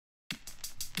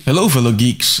Hello fellow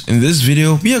geeks, in this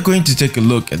video we are going to take a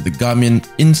look at the Garmin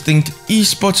Instinct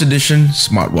Esports Edition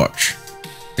smartwatch.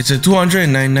 It's a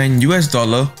 $299 US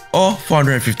or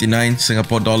 459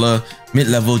 Singapore dollar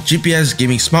mid-level GPS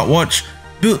gaming smartwatch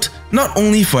built not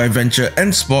only for adventure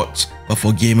and sports but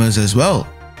for gamers as well.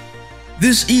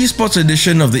 This Esports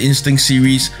Edition of the Instinct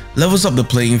series levels up the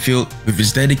playing field with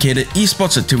its dedicated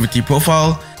esports activity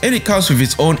profile, and it comes with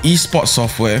its own esports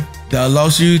software that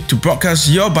allows you to broadcast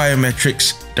your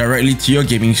biometrics directly to your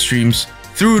gaming streams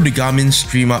through the Garmin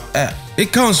StreamUp app.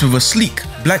 It comes with a sleek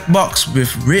black box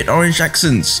with red-orange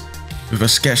accents, with a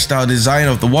sketch-style design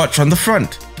of the watch on the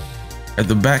front. At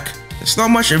the back, there's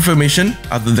not much information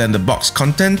other than the box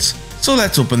contents, so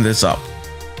let's open this up.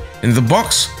 In the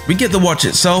box, we get the watch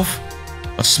itself,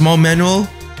 a small manual,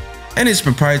 and its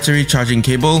proprietary charging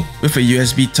cable with a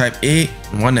USB Type-A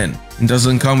on one end. It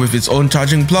doesn't come with its own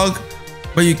charging plug,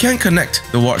 but you can connect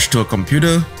the watch to a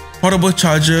computer, portable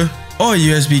charger, or a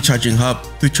USB charging hub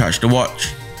to charge the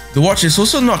watch. The watch is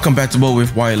also not compatible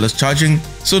with wireless charging,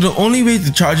 so the only way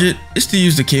to charge it is to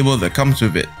use the cable that comes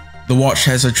with it. The watch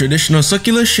has a traditional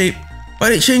circular shape,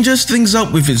 but it changes things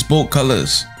up with its bold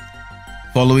colors.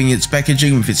 Following its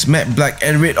packaging with its matte black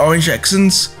and red-orange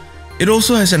accents, it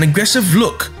also has an aggressive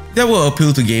look that will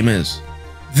appeal to gamers.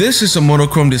 This is a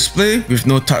monochrome display with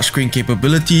no touchscreen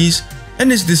capabilities,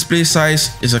 and its display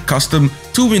size is a custom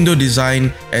 2-window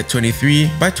design at 23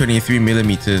 by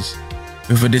 23mm,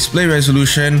 with a display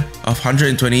resolution of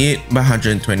 128 by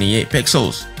 128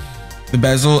 pixels. The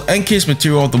bezel and case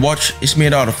material of the watch is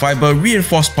made out of fiber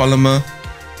reinforced polymer,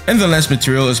 and the lens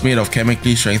material is made of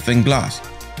chemically strengthened glass.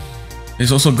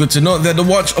 It's also good to note that the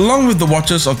watch, along with the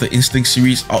watches of the Instinct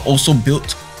series, are also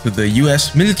built to the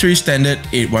US military standard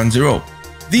 810.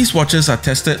 These watches are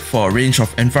tested for a range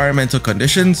of environmental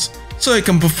conditions, so it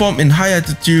can perform in high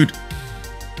altitude,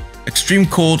 extreme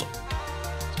cold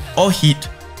or heat,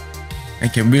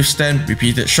 and can withstand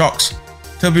repeated shocks,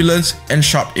 turbulence, and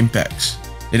sharp impacts.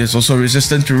 It is also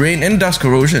resistant to rain and dust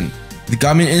corrosion. The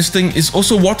Garmin Instinct is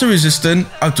also water resistant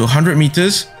up to 100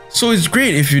 meters, so it's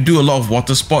great if you do a lot of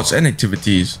water sports and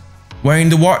activities. Wearing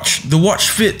the watch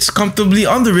fits comfortably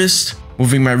on the wrist.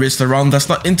 Moving my wrist around does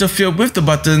not interfere with the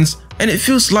buttons, and it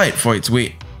feels light for its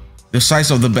weight. The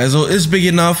size of the bezel is big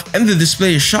enough and the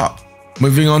display is sharp.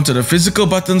 Moving on to the physical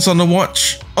buttons on the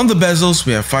watch. On the bezels,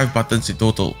 we have 5 buttons in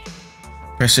total.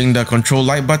 Pressing the control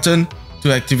light button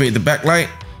to activate the backlight,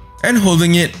 and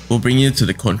holding it will bring you to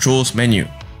the controls menu.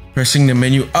 Pressing the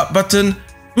menu up button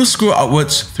will scroll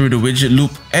outwards through the widget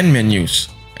loop and menus,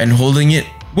 and holding it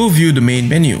will view the main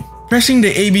menu. Pressing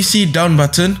the ABC down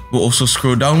button will also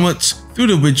scroll downwards through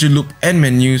the widget loop and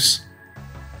menus,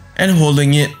 and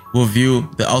holding it will view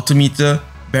the altimeter,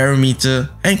 barometer,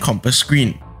 and compass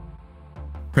screen.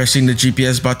 Pressing the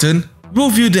GPS button will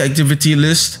view the activity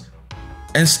list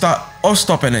and start or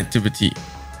stop an activity.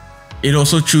 It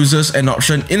also chooses an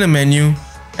option in the menu,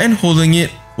 and holding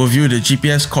it will view the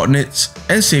GPS coordinates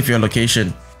and save your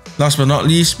location. Last but not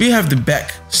least, we have the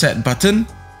back set button,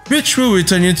 which will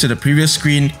return you to the previous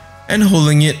screen, and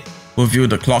holding it will view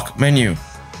the clock menu.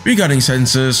 Regarding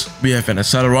sensors, we have an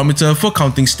accelerometer for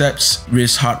counting steps,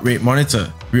 wrist heart rate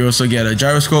monitor. We also get a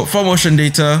gyroscope for motion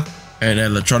data, an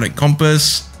electronic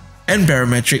compass, and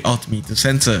barometric altimeter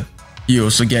sensor. You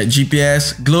also get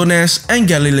GPS, GLONASS, and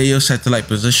Galileo satellite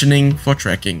positioning for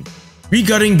tracking.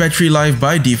 Regarding battery life,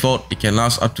 by default, it can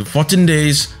last up to 14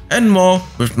 days and more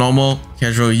with normal,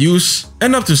 casual use,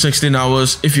 and up to 16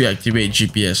 hours if you activate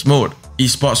GPS mode.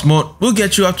 Esports mode will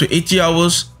get you up to 80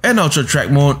 hours and Ultra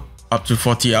Track mode up to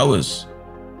 40 hours.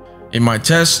 In my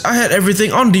test, I had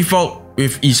everything on default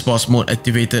with Esports mode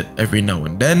activated every now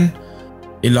and then.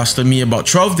 It lasted me about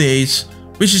 12 days,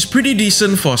 which is pretty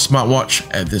decent for a smartwatch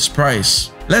at this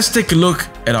price. Let's take a look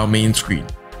at our main screen.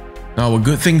 Now, a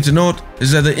good thing to note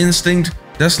is that the Instinct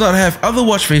does not have other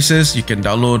watch faces you can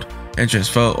download and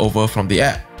transfer over from the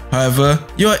app. However,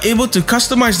 you are able to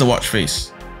customize the watch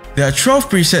face. There are 12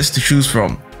 presets to choose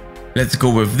from. Let's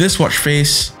go with this watch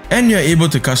face, and you're able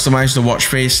to customize the watch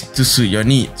face to suit your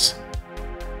needs.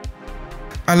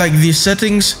 I like these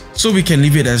settings, so we can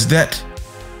leave it as that,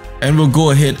 and we'll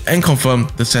go ahead and confirm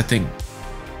the setting.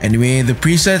 Anyway, the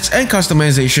presets and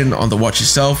customization on the watch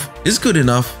itself is good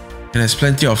enough and has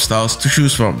plenty of styles to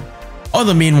choose from. On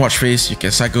the main watch face, you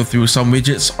can cycle through some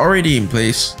widgets already in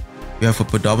place. We have a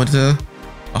pedometer,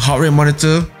 a heart rate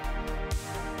monitor,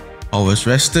 hours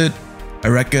rested, a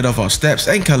record of our steps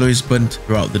and calories burnt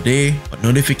throughout the day, a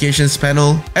notifications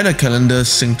panel, and a calendar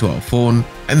synced to our phone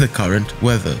and the current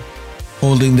weather.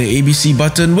 Holding the ABC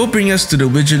button will bring us to the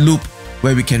widget loop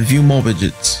where we can view more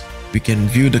widgets. We can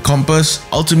view the compass,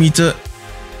 altimeter,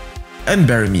 and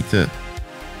barometer.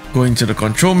 Going to the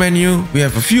control menu, we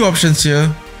have a few options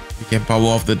here. You can power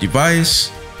off the device,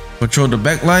 control the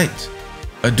backlight,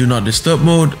 a do not disturb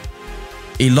mode,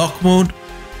 a lock mode.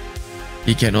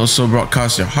 You can also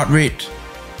broadcast your heart rate,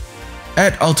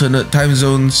 add alternate time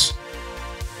zones.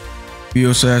 We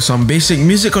also have some basic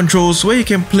music controls where you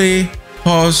can play,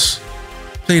 pause,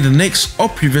 play the next or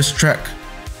previous track,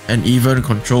 and even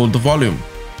control the volume.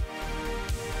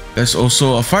 There's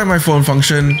also a Find My Phone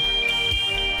function.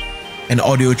 An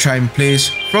audio chime plays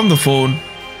from the phone,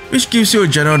 which gives you a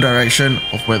general direction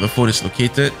of where the phone is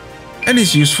located and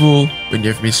is useful when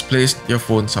you have misplaced your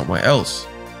phone somewhere else.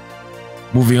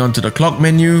 Moving on to the clock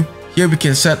menu, here we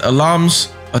can set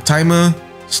alarms, a timer,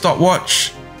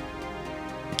 stopwatch.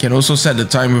 You can also set the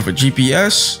time with a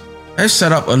GPS and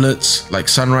set up alerts like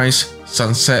sunrise,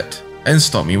 sunset, and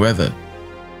stormy weather.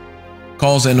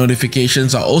 Calls and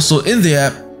notifications are also in the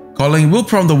app. Calling will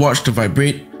prompt the watch to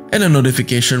vibrate and a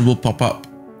notification will pop up.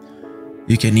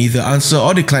 You can either answer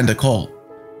or decline the call.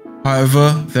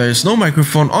 However, there is no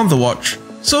microphone on the watch,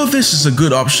 so this is a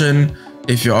good option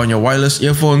if you're on your wireless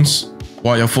earphones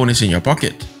while your phone is in your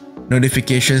pocket.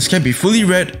 Notifications can be fully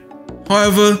read.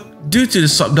 However, due to the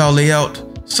sub-dial layout,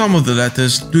 some of the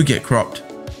letters do get cropped,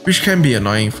 which can be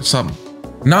annoying for some.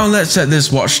 Now let's set this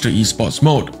watch to esports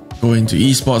mode. Going to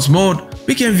esports mode,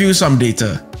 we can view some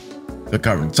data. The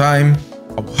current time,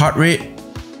 our heart rate,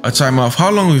 a timer of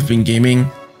how long we've been gaming,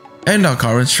 and our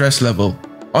current stress level.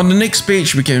 On the next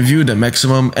page, we can view the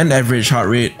maximum and average heart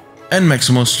rate and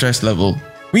maximum stress level.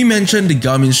 We mentioned the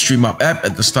Garmin StreamUp app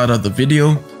at the start of the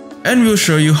video, and we'll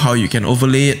show you how you can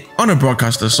overlay it on a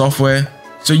broadcaster software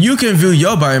so you can view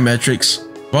your biometrics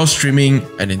while streaming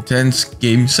an intense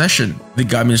game session. The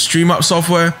Garmin StreamUp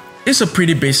software is a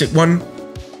pretty basic one.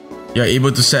 You're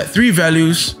able to set 3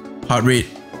 values: heart rate,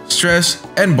 stress,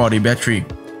 and body battery.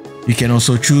 You can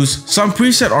also choose some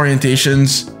preset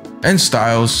orientations and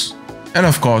styles, and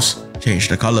of course, change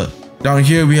the color. Down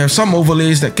here, we have some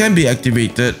overlays that can be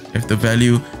activated if the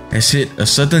value has hit a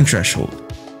certain threshold.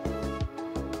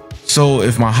 So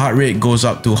if my heart rate goes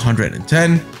up to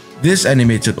 110, this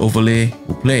animated overlay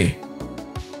will play.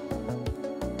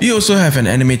 We also have an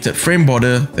animated frame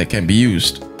border that can be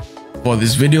used. For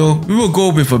this video, we will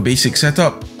go with a basic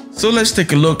setup, so let's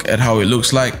take a look at how it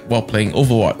looks like while playing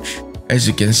Overwatch. As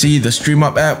you can see, the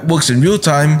StreamUp app works in real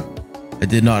time. I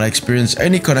did not experience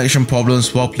any connection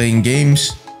problems while playing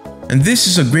games, and this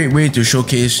is a great way to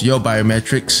showcase your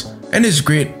biometrics and is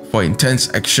great for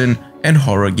intense action and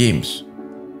horror games.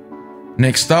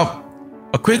 Next up,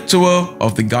 a quick tour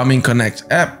of the Garmin Connect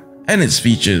app and its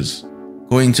features.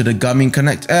 Going to the Garmin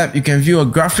Connect app, you can view a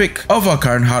graphic of our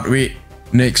current heart rate.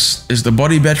 Next is the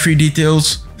body battery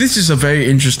details. This is a very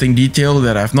interesting detail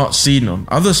that I've not seen on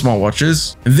other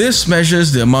smartwatches. This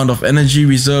measures the amount of energy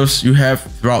reserves you have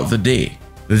throughout the day.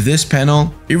 With this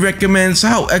panel, it recommends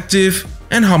how active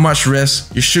and how much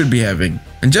rest you should be having.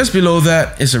 And just below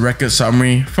that is a record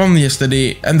summary from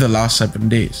yesterday and the last 7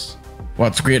 days.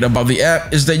 What's great about the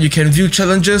app is that you can view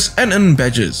challenges and earn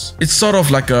badges. It's sort of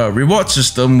like a reward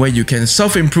system where you can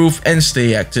self-improve and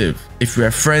stay active. If you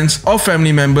have friends or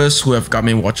family members who have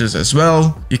Garmin watches as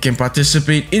well, you can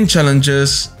participate in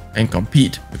challenges and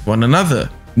compete with one another.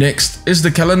 Next is the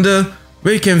calendar,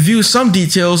 where you can view some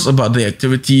details about the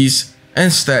activities and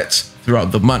stats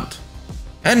throughout the month.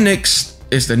 And next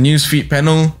is the newsfeed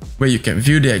panel, where you can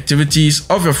view the activities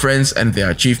of your friends and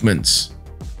their achievements.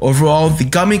 Overall, the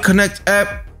Garmin Connect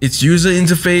app, its user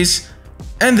interface,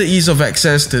 and the ease of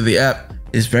access to the app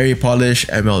is very polished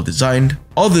and well designed.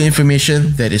 All the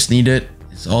information that is needed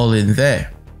is all in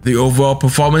there. The overall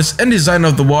performance and design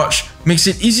of the watch makes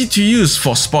it easy to use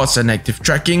for sports and active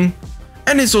tracking,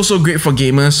 and it's also great for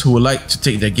gamers who would like to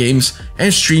take their games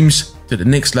and streams to the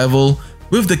next level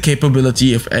with the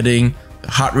capability of adding the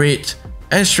heart rate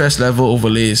and stress level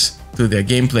overlays to their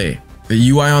gameplay. The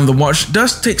UI on the watch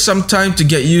does take some time to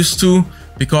get used to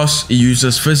because it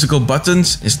uses physical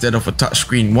buttons instead of a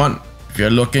touchscreen one. If you're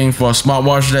looking for a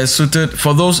smartwatch that is suited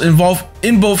for those involved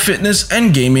in both fitness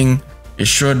and gaming, it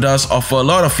sure does offer a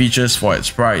lot of features for its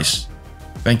price.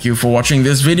 Thank you for watching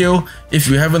this video. If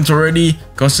you haven't already,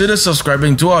 consider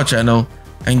subscribing to our channel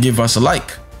and give us a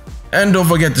like. And don't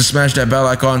forget to smash that bell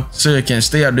icon so you can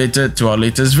stay updated to our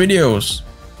latest videos.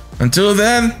 Until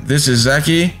then, this is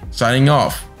Zaki signing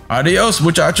off. Adios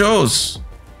muchachos!